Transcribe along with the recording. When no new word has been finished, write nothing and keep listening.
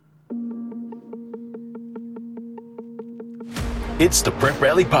It's the Prep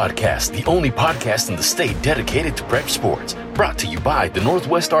Rally Podcast, the only podcast in the state dedicated to prep sports. Brought to you by the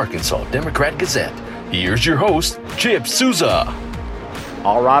Northwest Arkansas Democrat-Gazette. Here's your host, Chip Souza.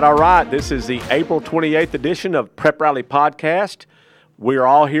 All right. This is the April 28th edition of Prep Rally Podcast. We're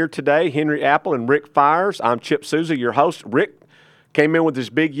all here today, Henry Apple and Rick Fires. I'm Chip Souza, your host. Rick came in with this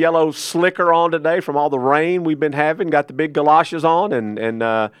big yellow slicker on today from all the rain we've been having, got the big galoshes on,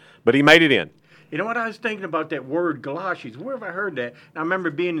 but he made it in. You know what, I was thinking about that word, galoshes. Where have I heard that? I remember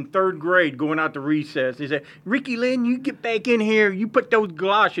being in third grade, going out to recess. They said, Ricky Lynn, you get back in here. You put those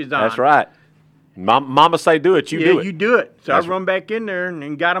galoshes on. That's right. Mama say do it, you do it. Yeah, you do it. So I run back in there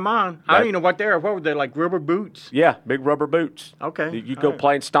and got them on. I don't even know what they are. What were they, like rubber boots? Yeah, big rubber boots. Okay. You go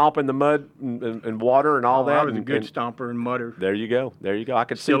play and stomp in the mud and water and all that. I was a good stomper and mudder. There you go. I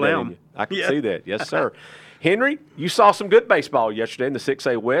could see that in you. I could see that. Yes, sir. Henry, you saw some good baseball yesterday in the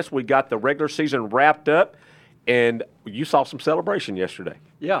 6A West. We got the regular season wrapped up, and you saw some celebration yesterday.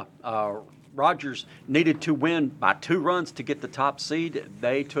 Yeah. Rogers needed to win by 2 runs to get the top seed.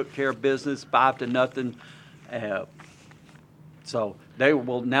 They took care of business 5-0. So they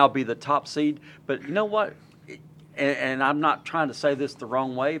will now be the top seed. But you know what? And I'm not trying to say this the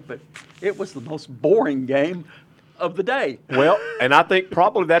wrong way, but it was the most boring game of the day. Well, and I think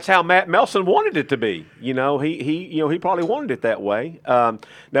probably that's how Matt Melson wanted it to be. He probably wanted it that way. Now,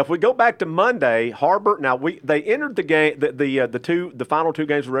 if we go back to Monday, Harbor. Now they entered the game. The final 2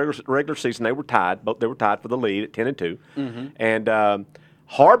 games of regular season, they were tied. They were tied for the lead at 10-2, and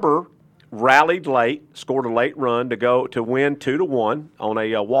Harbor rallied late, scored a late run to win 2-1 on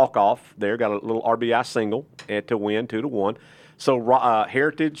a walk-off. There, got a little RBI single and to win 2-1. So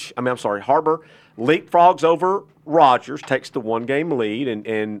Harbor leapfrogs over Rogers, takes the 1-game lead,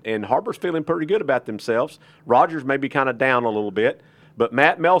 and Harbor's feeling pretty good about themselves. Rogers may be kind of down a little bit, but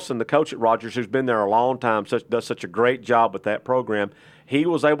Matt Melson, the coach at Rogers, who's been there a long time, does such a great job with that program. He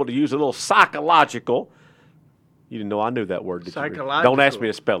was able to use a little psychological. You didn't know I knew that word, did you? Don't ask me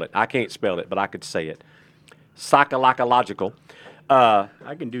to spell it. I can't spell it, but I could say it. Psychological.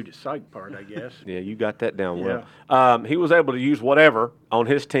 I can do the psych part, I guess. Yeah, you got that down well. He was able to use whatever on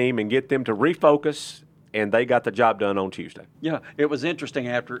his team and get them to refocus, and they got the job done on Tuesday. Yeah, it was interesting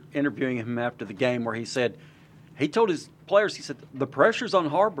after interviewing him after the game where he told his players, he said, the pressure's on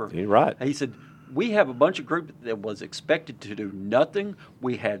Harbor. You're right. He said, we have a bunch of group that was expected to do nothing.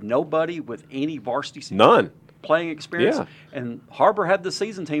 We had nobody with any varsity playing experience. Yeah. And Harbor had the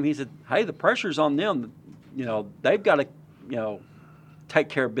season team. He said, hey, the pressure's on them. They've got to, take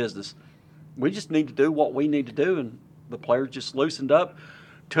care of business. We just need to do what we need to do, and the players just loosened up,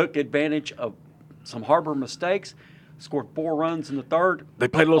 took advantage of some Harbor mistakes, scored 4 runs in the third. They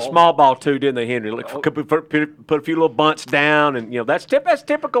played a little small ball too, didn't they, Henry? Put a few little bunts down, and that's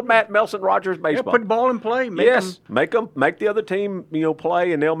typical Matt Melson Rogers baseball. Yeah, put the ball in play. Make the other team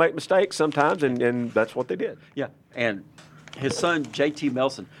play, and they'll make mistakes sometimes, and that's what they did. Yeah, and his son J.T.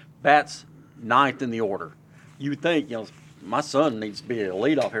 Melson bats 9th in the order. You would think my son needs to be a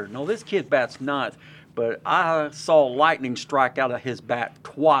leadoff here. No, this kid bats 9th. But I saw lightning strike out of his bat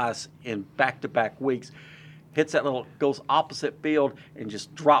twice in back-to-back weeks. Hits that goes opposite field and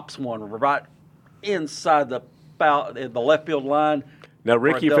just drops one right inside the left field line. Now,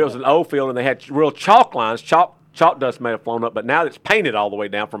 Ricky feels an O field, and they had real chalk lines. Chalk dust may have flown up, but now it's painted all the way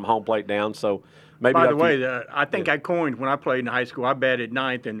down from home plate down. So maybe. By the way, I think I coined when I played in high school. I batted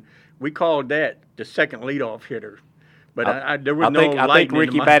 9th, and we called that the second leadoff hitter. But there was no lightning. I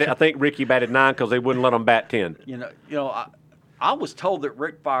think Ricky batted 9 because they wouldn't let him bat 10. I was told that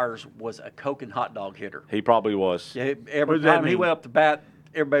Rick Fires was a Coke and hot dog hitter. He probably was. Yeah, every time he went up to bat,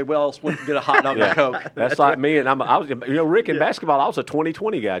 everybody else went to get a hot dog and Coke. That's like me, and I was Rick in basketball. I was a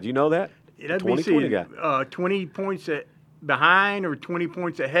 20-20 guy. Do you know that? That'd 20-20 guy. 20 points behind or 20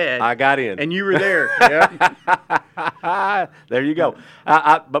 points ahead. I got in. And you were there. Yeah. There you go.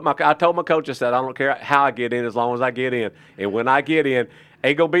 I told my coach, I said, I don't care how I get in as long as I get in. And when I get in,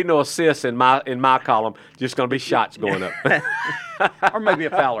 ain't going to be no assists in my column. Just going to be shots going up. Or maybe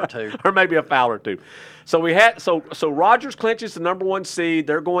a foul or two. So Rogers clinches the number 1 seed.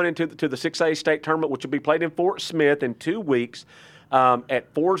 They're going into the 6A state tournament, which will be played in Fort Smith in 2 weeks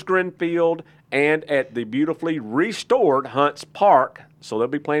at Forsgren Field and at the beautifully restored Hunts Park. So they'll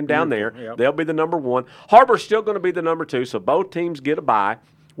be playing down there. Yep. They'll be the number 1. Harbor's still going to be the number 2, so both teams get a bye,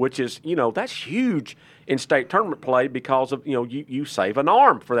 which is, that's huge in state tournament play because of, you save an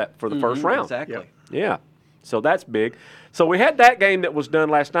arm for the first round. Exactly. Yep. Yeah. So that's big. So we had that game that was done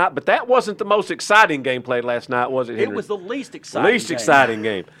last night, but that wasn't the most exciting game played last night, was it, Henry? It was the least exciting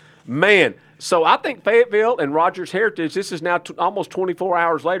game. Man, so I think Fayetteville and Rogers Heritage, this is now almost 24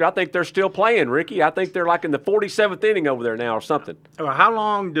 hours later. I think they're still playing, Ricky. I think they're like in the 47th inning over there now or something. Well, how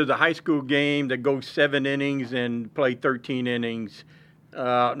long does a high school game that goes 7 innings and play 13 innings,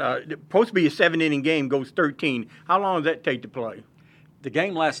 supposed to be a 7-inning game, goes 13. How long does that take to play? The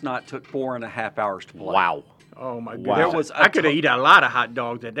game last night took 4.5 hours to play. Wow. Oh, my Wow. goodness. I could have eaten a lot of hot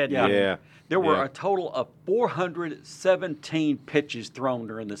dogs at that time. Yeah. There were a total of 417 pitches thrown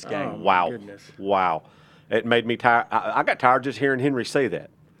during this game. Oh, Wow. goodness. Wow. It made me tired. I got tired just hearing Henry say that.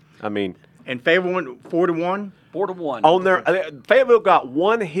 I mean, And Fayetteville went 4-1? 4-1. on their Fayetteville got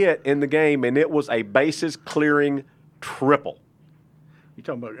one hit in the game, and it was a bases clearing triple. You're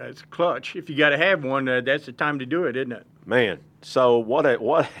talking about it's clutch. If you got to have one, that's the time to do it, isn't it? Man, so what a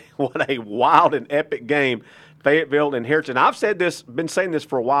wild and epic game. Fayetteville and Heritage. And I've been saying this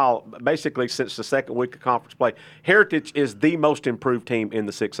for a while, basically since the second week of conference play. Heritage is the most improved team in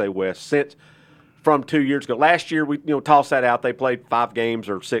the 6A West from 2 years ago. Last year, we tossed that out. They played 5 games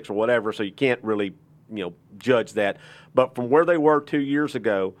or 6 or whatever, so you can't really judge that. But from where they were 2 years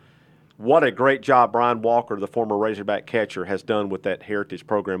ago, what a great job Brian Walker, the former Razorback catcher, has done with that Heritage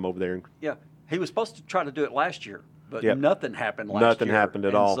program over there. Yeah, he was supposed to try to do it last year, but Yep. nothing happened last year. Nothing happened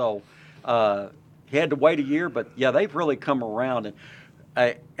at all. So he had to wait a year, but yeah, they've really come around.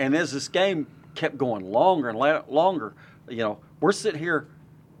 And as this game kept going longer and longer, we're sitting here.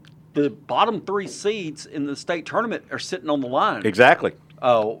 The bottom 3 seeds in the state tournament are sitting on the line. Exactly.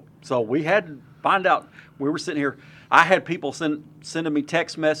 Oh, so we had to find out. We were sitting here. I had people sending me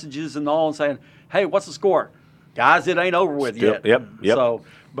text messages and all and saying, "Hey, what's the score, guys? It ain't over with yet." Yep. So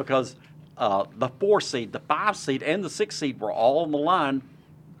because the 4 seed, the 5 seed, and the 6 seed were all on the line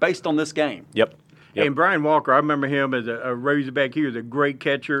based on this game. Yep. And Brian Walker, I remember him as a Razorback. He was a great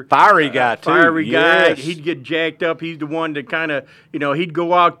catcher. Fiery guy, too. Fiery guy. Yes. He'd get jacked up. He's the one that kind of, he'd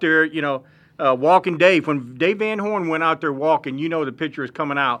go out there, walking Dave. When Dave Van Horn went out there walking, the pitcher is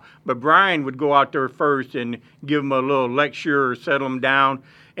coming out. But Brian would go out there first and give him a little lecture or settle him down.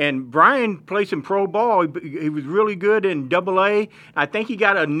 And Brian played some pro ball. He was really good in AA. I think he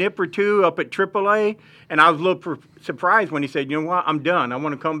got a nip or 2 up at AAA. And I was a little surprised when he said, "You know what? I'm done. I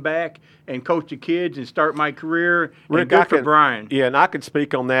want to come back and coach the kids and start my career." Rick, good for Brian. Yeah, and I could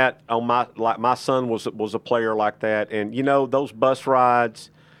speak on that. My son was a player like that, and those bus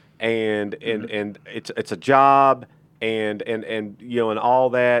rides, and it's a job, and all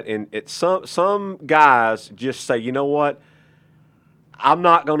that, and it's some guys just say, you know what. I'm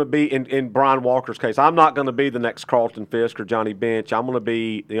not going to be, in Brian Walker's case, I'm not going to be the next Carlton Fisk or Johnny Bench. I'm going to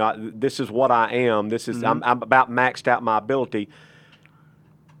be, this is what I am. This is, I'm about maxed out my ability.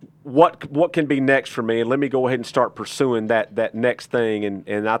 What can be next for me? And let me go ahead and start pursuing that next thing.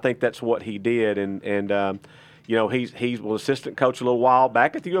 And I think that's what he did. And he was assistant coach a little while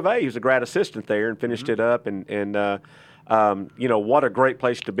back at the U of A. He was a grad assistant there and finished it up. And what a great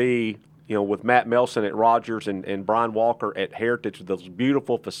place to be. With Matt Melson at Rogers and Brian Walker at Heritage with those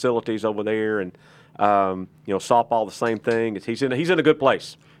beautiful facilities over there, and softball the same thing. He's in a good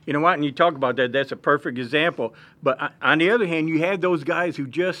place. You know what? And you talk about that. That's a perfect example. But on the other hand, you have those guys who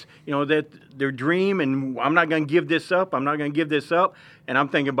just that their dream, and I'm not going to give this up. I'm not going to give this up. And I'm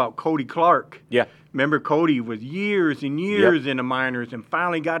thinking about Cody Clark. Yeah. Remember, Cody was years and years in the minors and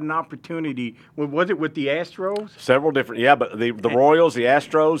finally got an opportunity. Was it with the Astros? Several different, but the Royals, the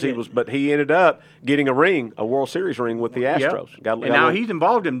Astros, but he ended up getting a World Series ring with the Astros. Yep. Now he's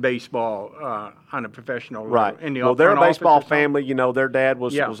involved in baseball on a professional level. Right. Well, they're a baseball family. Their dad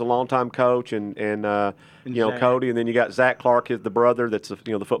was a longtime coach, and Cody, and then you got Zach Clark, the brother that's the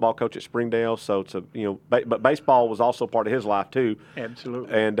football coach at Springdale. So it's but baseball was also part of his life too.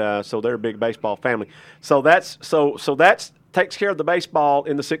 Absolutely. And so they're a big baseball family. So that's takes care of the baseball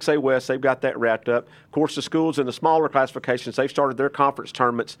in the 6A West. They've got that wrapped up. Of course, the schools in the smaller classifications, they've started their conference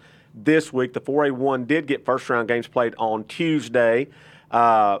tournaments this week. The 4A1 did get first-round games played on Tuesday.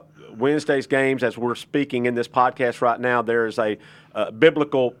 Wednesday's games, as we're speaking in this podcast right now, there is a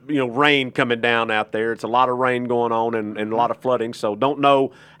biblical rain coming down out there. It's a lot of rain going on and a lot of flooding, so don't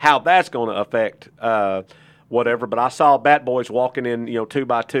know how that's going to affect whatever. But I saw Bat Boys walking in 2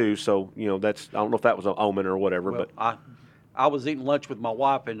 by 2, so that's, I don't know if that was an omen or whatever. Well, but I was eating lunch with my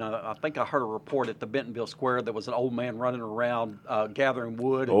wife, and I think I heard a report at the Bentonville Square there was an old man running around gathering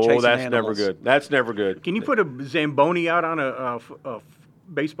wood and chasing that's animals. never good. That's never good. Can you put a Zamboni out on a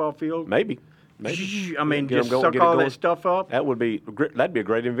baseball field? Maybe. I mean, just suck all that stuff up. That'd be a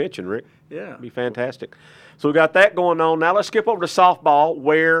great invention, Rick. Yeah. It'd be fantastic. So we got that going on. Now let's skip over to softball,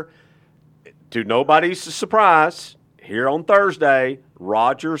 where, to nobody's surprise, here on Thursday,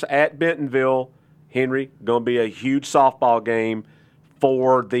 Rogers at Bentonville. Henry, going to be a huge softball game.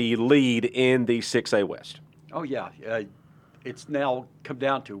 for the lead in the 6A West. Oh, yeah. It's now come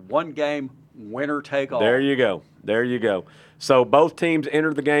down to one game, winner take all. There you go. There you go. So both teams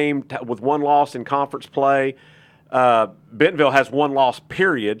entered the game with one loss in conference play. Bentonville has one loss,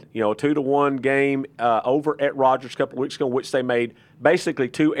 period. A 2-1 game over at Rogers a couple of weeks ago, in which they made basically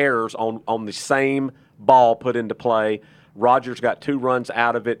 2 errors on the same ball put into play. Rogers got 2 runs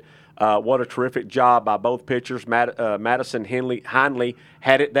out of it. What a terrific job by both pitchers. Madison Hindley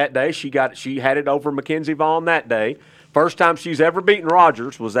had it that day. She had it over Mackenzie Vaughn that day. First time she's ever beaten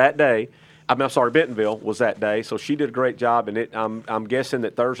Rogers was that day. Bentonville was that day. So she did a great job, and I'm guessing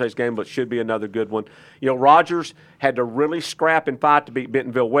that Thursday's game, but should be another good one. Rogers had to really scrap and fight to beat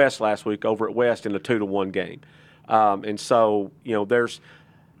Bentonville West last week over at West in a 2-1 game. And so, there's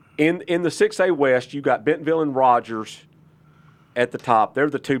in the 6A West, you got Bentonville and Rogers at the top. They're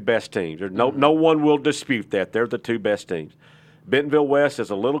the 2 best teams. There's no one will dispute that. They're the 2 best teams. Bentonville West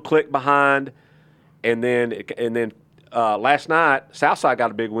is a little click behind, and then last night Southside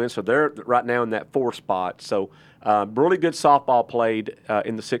got a big win, so they're right now in that 4th spot. So really good softball played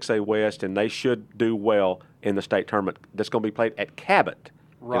in the 6A West, and they should do well in the state tournament that's going to be played at Cabot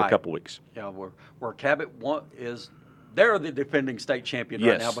in a couple weeks. Yeah, where Cabot they're the defending state champion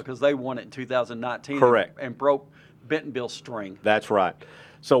right now because they won it in 2019. Correct. And broke Bentonville's string. That's right.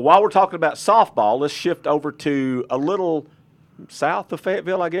 So while we're talking about softball, let's shift over to a little south of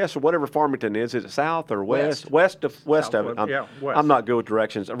Fayetteville, I guess, or whatever Farmington is. Is it south or west? West of West. it. West. I'm not good with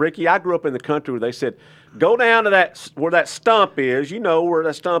directions. Ricky, I grew up in the country where they said, go down to where that stump is. You know where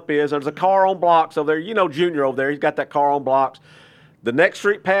that stump is. There's a car on blocks over there. Junior over there. He's got that car on blocks. The next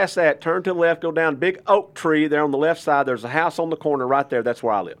street past that, turn to the left, go down big oak tree there on the left side. There's a house on the corner right there. That's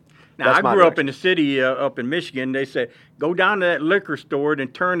where I live. Now, I grew up in the city up in Michigan. They said, go down to that liquor store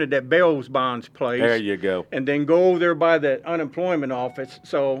and turn to that Bell's Bonds place. There you go. And then go over there by the unemployment office.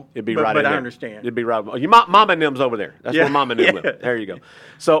 So, it'd be right in there. I understand. It'd be right. Your Mama and them's over there. That's where Mama and them live. There you go.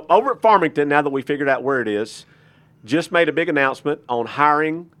 So over at Farmington, now that we figured out where it is, just made a big announcement on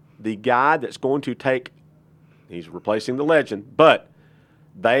hiring the guy that's going to he's replacing the legend, but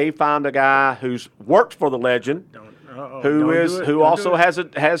they found a guy who's worked for the legend, who also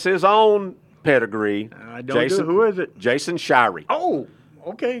has his own pedigree. Who is it? Jason Shirey. Oh,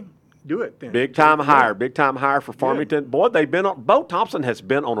 okay. Do it then. Big time hire for Farmington. Boy, Bo Thompson has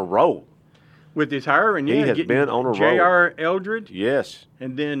been on a roll. With his hiring, he has been on a roll. J.R. Eldridge. Yes.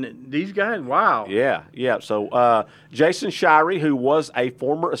 And then these guys, wow. Yeah. So Jason Shirey, who was a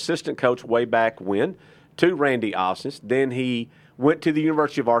former assistant coach way back when, to Randy Osnes. Then he went to the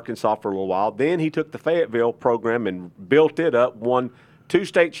University of Arkansas for a little while. Then he took the Fayetteville program and built it up, won 2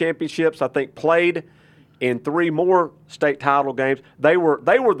 state championships, I think played in 3 more state title games. They were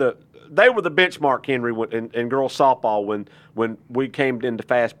the benchmark, Henry, in girls softball when we came into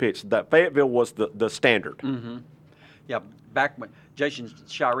fast pitch. That Fayetteville was the standard. Mm-hmm. Yeah, back when Jason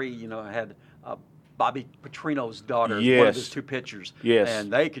Shirey, had Bobby Petrino's daughter as one of his 2 pitchers. Yes.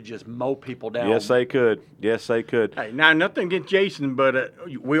 And they could just mow people down. Yes, they could. Hey, now, nothing against Jason, but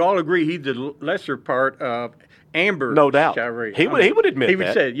we all agree he's the lesser part of Amber. No doubt. Shirey. He would admit that. He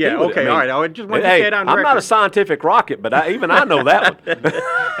would say, yeah, okay, all right. I just want to say it on I'm record. not a scientific rocket, but even I know that one.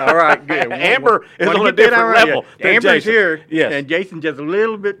 All right, good. Amber is on a different level than Amber's Jason. Here, yes. And Jason just a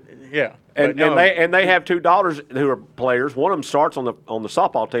little bit, yeah. And they have 2 daughters who are players. One of them starts on the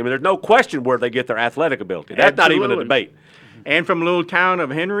softball team, and there's no question where they get their athletic ability. That's not even a debate. And from the little town of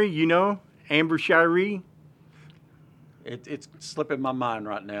Henry, Amber Shirey. It's slipping my mind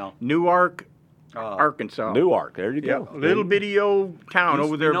right now. Newark, Arkansas. Newark, there you go. Yeah, little bitty old town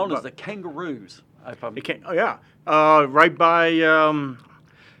over there. Known as the Kangaroos. Right by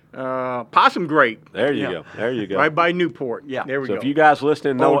Possum Grape. There you go. Right by Newport. Yeah. There we go. So if you guys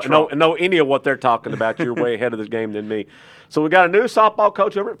listening know any of what they're talking about, you're way ahead of this game than me. So we got a new softball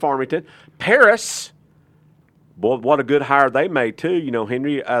coach over at Farmington. Paris, boy, what a good hire they made too.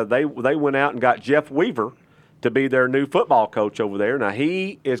 Henry, they went out and got Jeff Weaver to be their new football coach over there. Now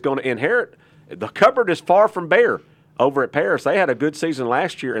he is going to inherit. The cupboard is far from bare over at Paris. They had a good season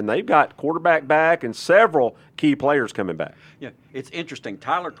last year, and they've got quarterback back and several key players coming back. Yeah, it's interesting.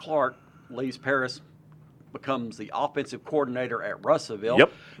 Tyler Clark leaves Paris, becomes the offensive coordinator at Russellville.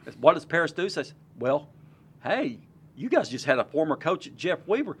 Yep. What does Paris do? Says, well, hey, you guys just had a former coach, Jeff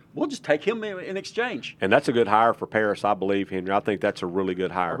Weaver. We'll just take him in exchange. And that's a good hire for Paris, I believe, Henry. I think that's a really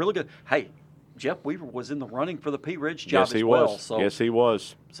good hire. Really good. Hey, Jeff Weaver was in the running for the P. Ridge job yes, he as well. Was. Yes, he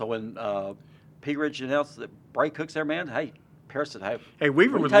was. So when P. Ridge announced that Bray Cook's their man, hey, Paris would have. Hey,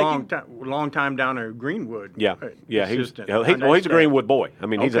 Weaver we was take long time down there at Greenwood. Yeah, he's assistant. a Greenwood boy. I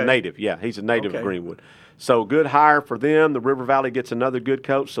mean, he's a Okay. native. Yeah, he's a native of Okay. Greenwood. So good hire for them. The River Valley gets another good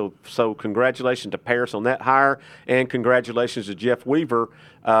coach. So congratulations to Paris on that hire, and congratulations to Jeff Weaver,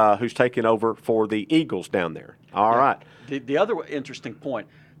 who's taking over for the Eagles down there. All right. The other interesting point,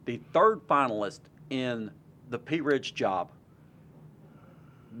 the third finalist in the P. Ridge job,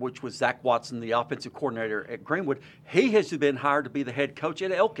 which was Zach Watson, the offensive coordinator at Greenwood, he has been hired to be the head coach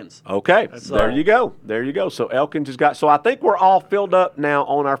at Elkins. Okay, So- there you go. There you go. So Elkins has got. So I think we're all filled up now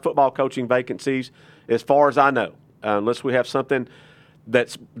on our football coaching vacancies, as far as I know, unless we have something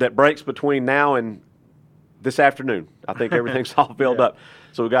that breaks between now and this afternoon. I think everything's all filled up.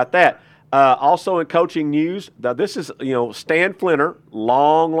 So we got that. Also in coaching news, this is Stan Flinner,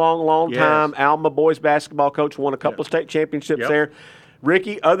 long Yes. time Alma boys basketball coach, won a couple of state championships Yep. there.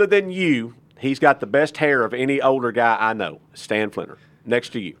 Ricky, other than you, he's got the best hair of any older guy I know. Stan Flinner, next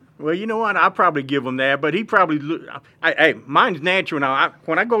to you. Well, you know what? I'll probably give him that, but he probably hey, mine's natural now.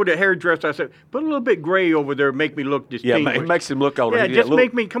 When I go to the hairdresser, I said, put a little bit gray over there, make me look Yeah, distinguished. it makes him look older. Yeah, He just look-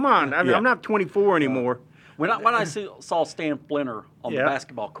 make me, come on. I mean, Yeah. I'm not 24 anymore. When I saw Stan Flinner on the Yeah.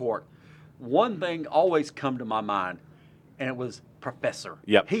 basketball court, one thing always come to my mind, and it was professor.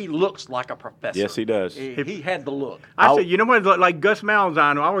 Yep. He looks like a professor. Yes, he does. He had the look. I said, you know what? Like Gus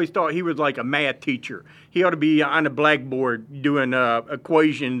Malzahn, I always thought he was like a math teacher. He ought to be on the blackboard doing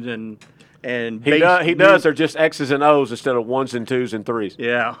equations and He does. They're just X's and O's instead of ones and twos and threes.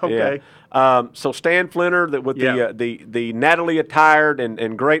 Yeah. Okay. Yeah. So Stan Flinner, with Yeah. the Natalie attired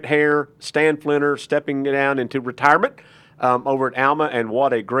and great hair, Stan Flinner stepping down into retirement over at Alma, and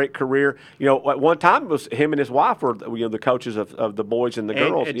what a great career. At one time it was him and his wife were the coaches of the boys and the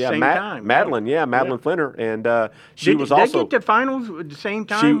girls. At the same time, Madeline, right. Madeline Flinner, and she was Did also. they get to finals at the same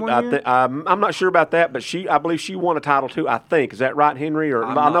time one year? I'm not sure about that, but I believe she won a title too. I think, is that right, Henry? Or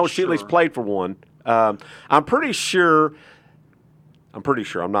I'm I know not she at least sure. played for one. I'm pretty sure.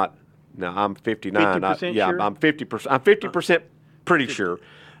 I'm not. No, I'm 59. 50% Yeah, sure? I'm 50%. I'm 50% pretty sure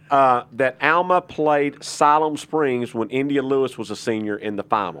that Alma played Siloam Springs when India Lewis was a senior in the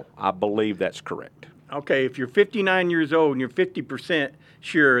final. I believe that's correct. Okay, if you're 59 years old and you're 50%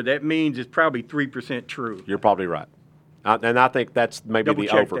 sure, that means it's probably 3% true. You're probably right, and I think that's maybe Double the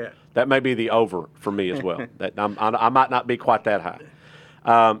check over. that. That may be the over for me as well. That I might not be quite that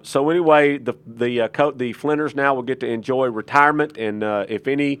high. So anyway, the Flinters now will get to enjoy retirement, and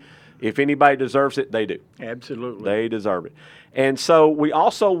if anybody deserves it, they do. Absolutely. They deserve it. And so we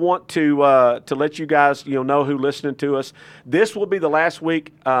also want to let you guys know who listening to us. This will be the last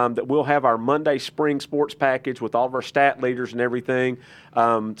week that we'll have our Monday spring sports package with all of our stat leaders and everything.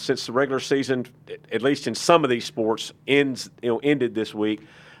 Since the regular season, at least in some of these sports, ended this week.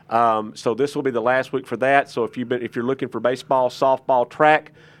 So this will be the last week for that. So if you're looking for baseball, softball,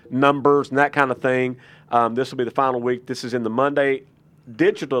 track numbers and that kind of thing, this will be the final week. This is in the Monday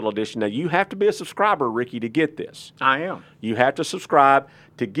digital edition. Now you have to be a subscriber, Ricky, to get this. I am. You have to subscribe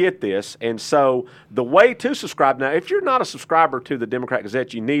to get this. And so the way to subscribe now, if you're not a subscriber to the Democrat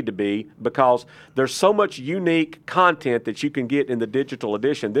Gazette, you need to be, because there's so much unique content that you can get in the digital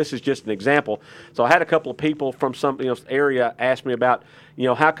edition. This is just an example. So I had a couple of people from some area ask me about,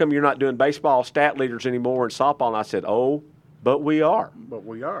 how come you're not doing baseball stat leaders anymore and softball? And I said, but we are. But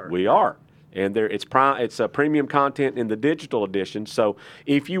we are. We are. And it's a premium content in the digital edition. So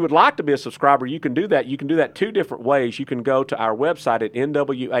if you would like to be a subscriber, you can do that. You can do that two different ways. You can go to our website at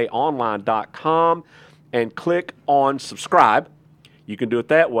nwaonline.com and click on subscribe. You can do it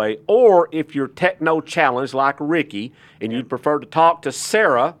that way. Or if you're techno-challenged like Ricky and you'd prefer to talk to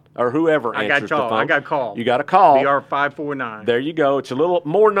Sarah or whoever answers the phone. I got called. You got a call. BR549. There you go. It's a little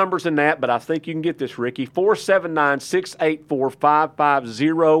more numbers than that, but I think you can get this, Ricky.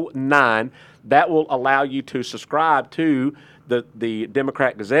 479-684-5509. That will allow you to subscribe to the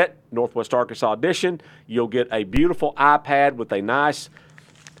Democrat Gazette, Northwest Arkansas edition. You'll get a beautiful iPad with a nice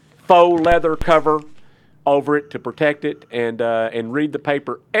faux leather cover over it to protect it, and read the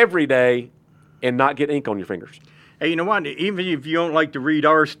paper every day and not get ink on your fingers. Hey, you know what? Even if you don't like to read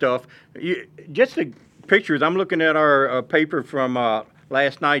our stuff, just the pictures. I'm looking at our paper from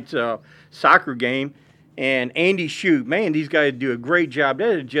last night's soccer game, and Andy Shute. Man, these guys do a great job. That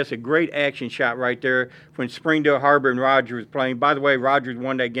is just a great action shot right there when Springdale Harbor and Rogers was playing. By the way, Rogers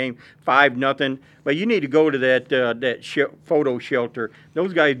won that game 5-0. But you need to go to that photo shelter.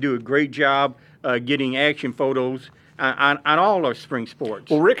 Those guys do a great job getting action photos on all our spring sports.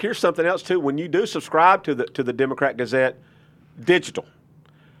 Well, Rick, here's something else too. When you do subscribe to the Democrat Gazette digital,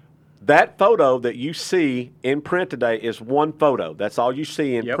 that photo that you see in print today is one photo. That's all you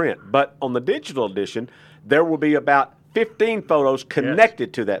see in Yep. print. But on the digital edition, there will be about 15 photos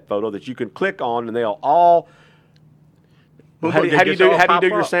connected to that photo that you can click on, and they'll all. How do you do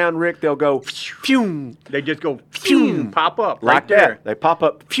your sound, Rick? They'll go, phew. They just go, phew, pop up like right there. That. They pop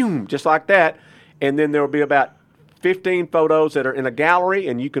up, phew, just like that. And then there will be about 15 photos that are in a gallery,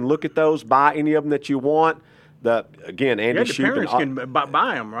 and you can look at those, buy any of them that you want. Andy the Shoup parents can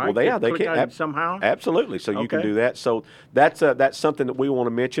buy them, right? Well, they can somehow. Absolutely, so you can do that. So that's something that we want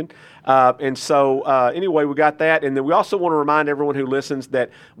to mention. Anyway, we got that, and then we also want to remind everyone who listens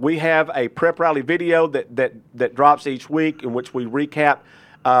that we have a prep rally video that drops each week in which we recap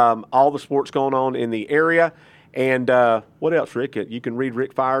all the sports going on in the area. And what else, Rick? You can read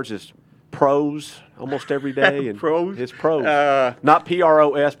Rick Fires' pros almost every day. And pros? His pros. Not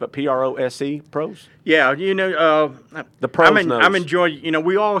P-R-O-S, but P-R-O-S-E, pros. Yeah, the pros knows. I'm enjoying,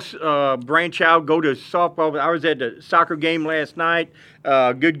 we all branch out, go to softball. I was at the soccer game last night,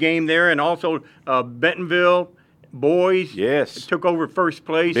 good game there, and also Bentonville boys took over first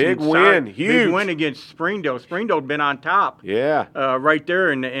place. Big win, huge. Big win against Springdale. Springdale's been on top. Yeah. Right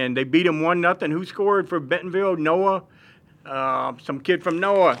there, and they beat them 1-0. Who scored for Bentonville? Noah. Some kid from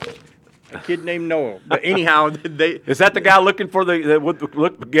Noah. A kid named Noah. But anyhow, Is that the guy looking for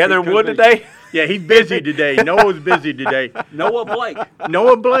gathering wood today? Yeah, he's busy today. Noah's busy today. Noah Blake.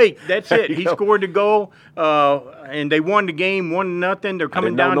 Noah Blake. That's it. He scored the goal, and they won the game 1-0. They're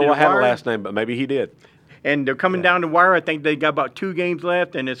coming down to the wire. I didn't know Noah had a last name, but maybe he did. And they're coming down the wire. I think they got about 2 games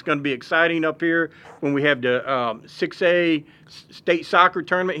left, and it's going to be exciting up here when we have the 6A state soccer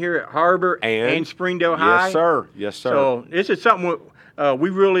tournament here at Harbor and Springdale High. Yes, sir. Yes, sir. So this is something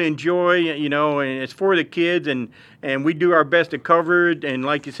we really enjoy, and it's for the kids, and we do our best to cover it. And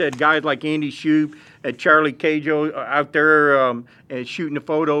like you said, guys like Andy Shoup and Charlie Cajo out there and shooting the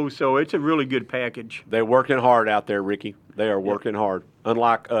photos. So it's a really good package. They're working hard out there, Ricky. They are working hard.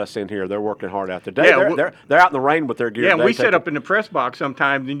 Unlike us in here, they're working hard out there. They're out in the rain with their gear. Yeah, we sit up in the press box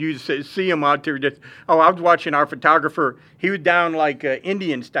sometimes, and you see them out there. I was watching our photographer. He was down like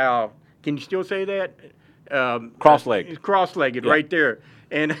Indian style. Can you still say that? Cross-legged. Cross-legged, right there.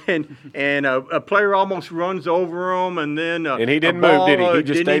 And a player almost runs over him, and then and he didn't move, did he? He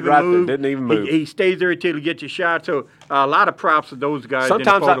just stayed right there, didn't even move. He stays there until he gets a shot. So a lot of props to those guys.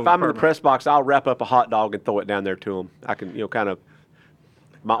 Sometimes if I'm in the press box, I'll wrap up a hot dog and throw it down there to him. I can, kind of.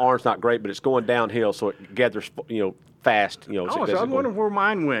 My arm's not great, but it's going downhill, so it gathers, fast. So I was wondering where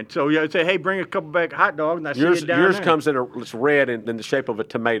mine went. So I say, hey, bring a couple back hot dogs, and I see it down yours there. comes it's red and in the shape of a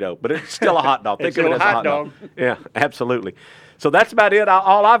tomato, but it's still a hot dog. Think of it as a hot dog. Yeah, absolutely. So that's about it.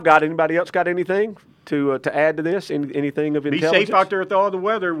 All I've got. Anybody else got anything to add to this? Anything of intelligence? Be safe out there with all the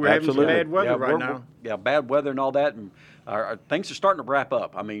weather. We're having some bad weather right now. Yeah, bad weather and all that, and our things are starting to wrap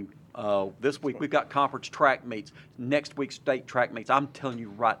up. I mean, this week we've got conference track meets. Next week, state track meets. I'm telling you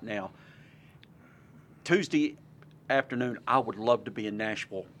right now, Tuesday afternoon, I would love to be in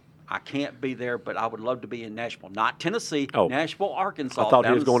Nashville. I can't be there, but I would love to be in Nashville. Not Tennessee, Nashville, Arkansas. I thought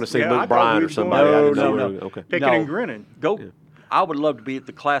he was going to see Luke Bryan or somebody. No. Okay. Picking and grinning. Go. Yeah. I would love to be at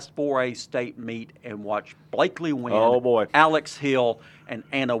the Class 4A state meet and watch Blakely win. Oh, boy. Alex Hill and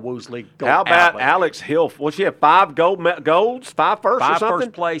Anna Woosley go. How about Alex Hill? Well, she had 5 golds, 5 firsts or something? 5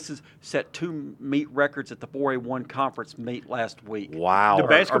 first places, set 2 meet records at the 4A1 conference meet last week. Wow. The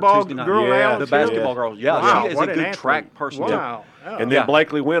basketball girl? Yeah, the basketball girl. Yeah, wow, she is a good track person. Wow. Oh. And then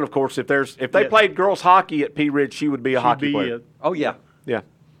Blakely win, of course. If they played girls hockey at Pea Ridge, she would be a hockey player. Oh, yeah. Yeah.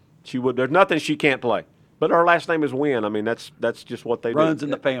 She would. There's nothing she can't play. But her last name is Win. I mean, that's just what they do. Runs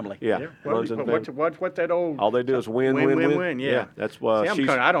in the family. Yeah, runs in the family. What's that old? All they do is win. Yeah, that's why.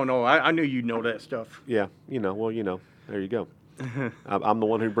 I don't know. I knew you'd know that stuff. Yeah, there you go. I'm the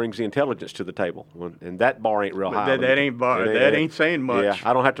one who brings the intelligence to the table, and that bar ain't real high. That ain't saying much. Yeah,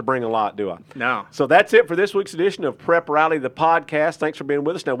 I don't have to bring a lot, do I? No. So that's it for this week's edition of Prep Rally, the podcast. Thanks for being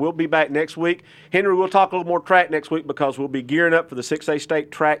with us. Now, we'll be back next week. Henry, we'll talk a little more track next week because we'll be gearing up for the 6A state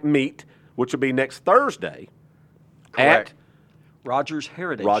track meet, which will be next Thursday. Correct. At Rogers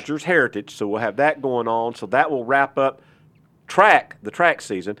Heritage. Rogers Heritage. So we'll have that going on. So that will wrap up the track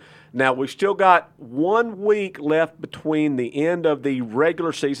season. Now, we've still got 1 week left between the end of the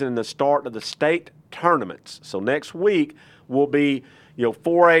regular season and the start of the state tournaments. So next week will be,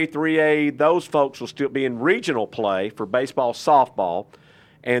 4A, 3A, those folks will still be in regional play for baseball, softball.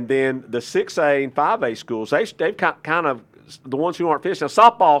 And then the 6A and 5A schools, they've kind of, the ones who aren't finished. Now,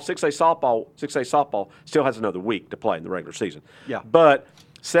 6A softball still has another week to play in the regular season. Yeah. But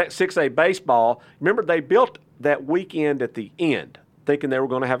 6A baseball, remember they built that weekend at the end, thinking they were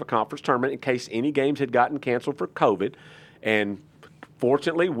going to have a conference tournament in case any games had gotten canceled for COVID. And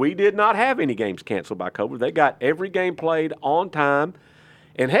fortunately, we did not have any games canceled by COVID. They got every game played on time.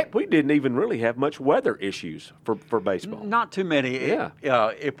 And heck, we didn't even really have much weather issues for baseball. Not too many. Yeah.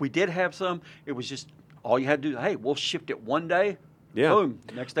 If we did have some, it was just all you had to do. Hey, we'll shift it one day. Yeah. Boom.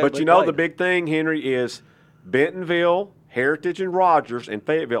 Next day. But you know, the big thing, Henry, is Bentonville, Heritage, and Rogers and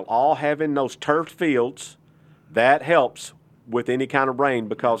Fayetteville all having those turf fields. That helps with any kind of rain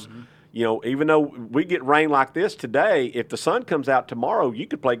because, you know, even though we get rain like this today, if the sun comes out tomorrow, you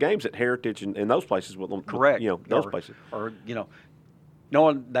could play games at Heritage and those places with them. Correct. You know, those places. Or, you know,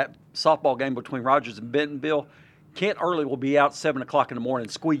 knowing that softball game between Rogers and Bentonville, Kent Early will be out 7 o'clock in the morning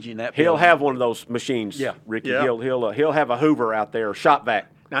squeegeeing that field. He'll have one of those machines, Yeah. Ricky. Yeah. He'll have a Hoover out there, shop vac.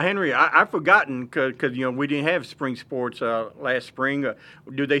 Now, Henry, I've forgotten because you know we didn't have spring sports last spring.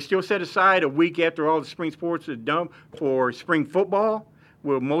 Do they still set aside a week after all the spring sports are done for spring football?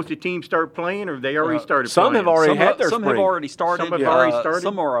 Will most of the teams start playing, or have they already started? Some playing? have already had their Some spring. have already started. Some have already started?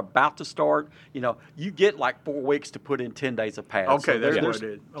 Some are about to start. You know, you get like 4 weeks to put in 10 days of pads. Okay, so that's what there's it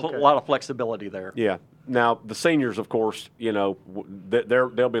is. a Okay. lot of flexibility there. Yeah. Now the seniors, of course, you know,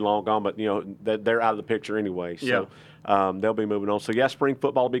 they'll be long gone, but you know they're out of the picture anyway. So they'll be moving on. So yeah, spring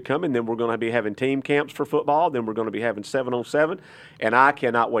football will be coming. Then we're going to be having team camps for football. Then we're going to be having 7-on-7, and I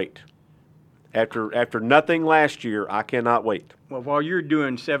cannot wait. After nothing last year, I cannot wait. Well, while you're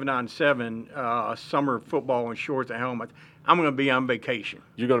doing 7-on-7 summer football and shorts and helmets, I'm going to be on vacation.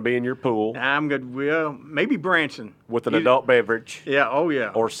 You're going to be in your pool I'm going to, well, maybe Branson. with an adult beverage Yeah, oh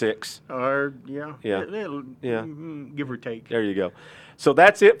yeah. or 6. Or, yeah. Yeah. Yeah. Give or take. There you go. So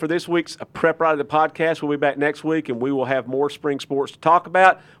that's it for this week's Prep Right of the podcast. We'll be back next week, and we will have more spring sports to talk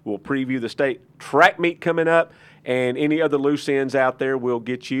about. We'll preview the state track meet coming up, and any other loose ends out there we'll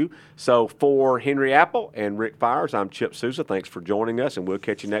get you. So for Henry Apple and Rick Fires, I'm Chip Sousa. Thanks for joining us, and we'll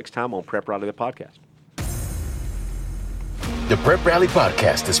catch you next time on Prep Right of the podcast. The Prep Rally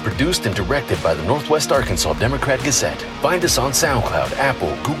Podcast is produced and directed by the Northwest Arkansas Democrat Gazette. Find us on SoundCloud,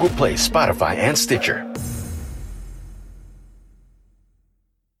 Apple, Google Play, Spotify, and Stitcher.